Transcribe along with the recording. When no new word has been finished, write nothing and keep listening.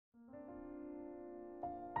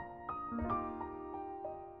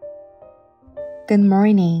Good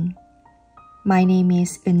morning. My name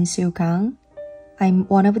is Eun-Soo Kang. I'm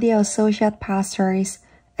one of the associate pastors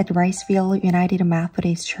at Riceville United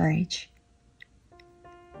Methodist Church.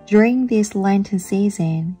 During this Lenten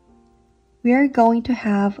season, we are going to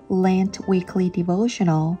have Lent Weekly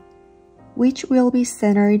Devotional, which will be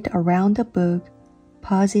centered around the book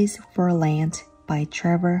Pauses for Lent by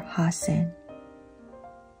Trevor Hudson.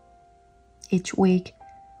 Each week,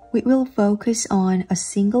 we will focus on a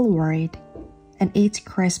single word and its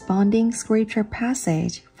corresponding scripture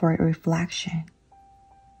passage for reflection.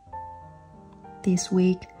 This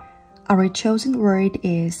week, our chosen word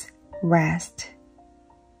is rest.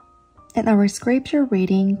 And our scripture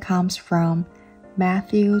reading comes from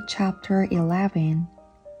Matthew chapter 11,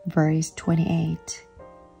 verse 28.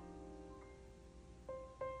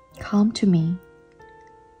 Come to me,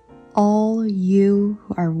 all you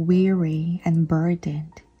who are weary and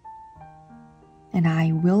burdened, and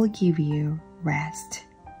I will give you rest.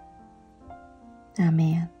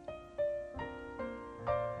 Amen.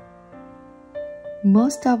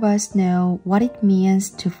 Most of us know what it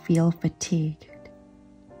means to feel fatigued.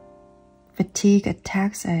 Fatigue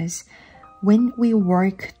attacks us when we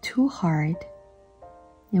work too hard,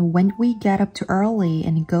 and when we get up too early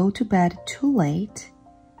and go to bed too late,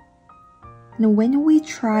 and when we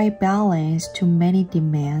try balance too many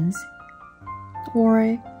demands,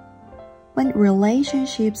 or when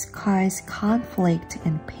relationships cause conflict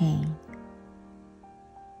and pain.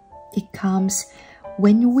 It comes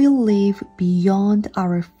when we live beyond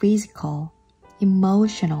our physical,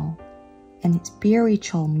 emotional, and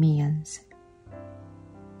spiritual means.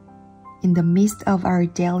 In the midst of our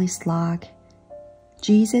daily slog,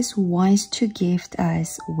 Jesus wants to gift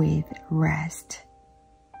us with rest.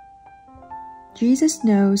 Jesus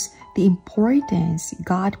knows the importance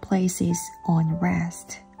God places on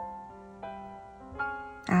rest.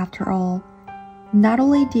 After all, not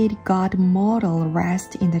only did God model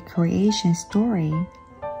rest in the creation story,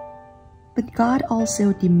 but God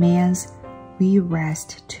also demands we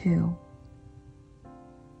rest too.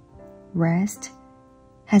 Rest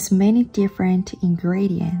has many different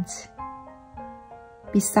ingredients.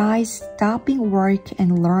 Besides stopping work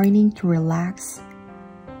and learning to relax,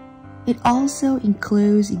 it also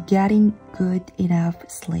includes getting good enough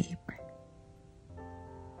sleep.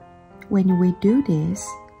 When we do this,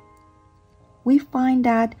 we find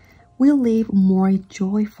that we live more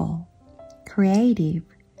joyful, creative,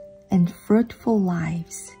 and fruitful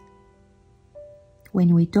lives.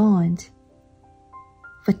 When we don't,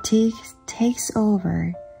 fatigue takes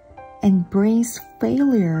over and brings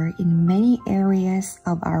failure in many areas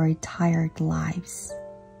of our tired lives.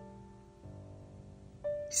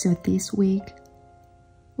 So this week,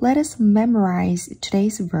 let us memorize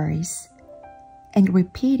today's verse and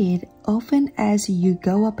repeat it often as you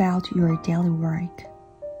go about your daily work.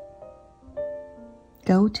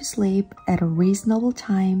 Go to sleep at a reasonable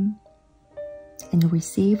time and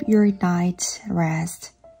receive your night's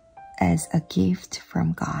rest as a gift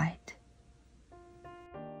from God.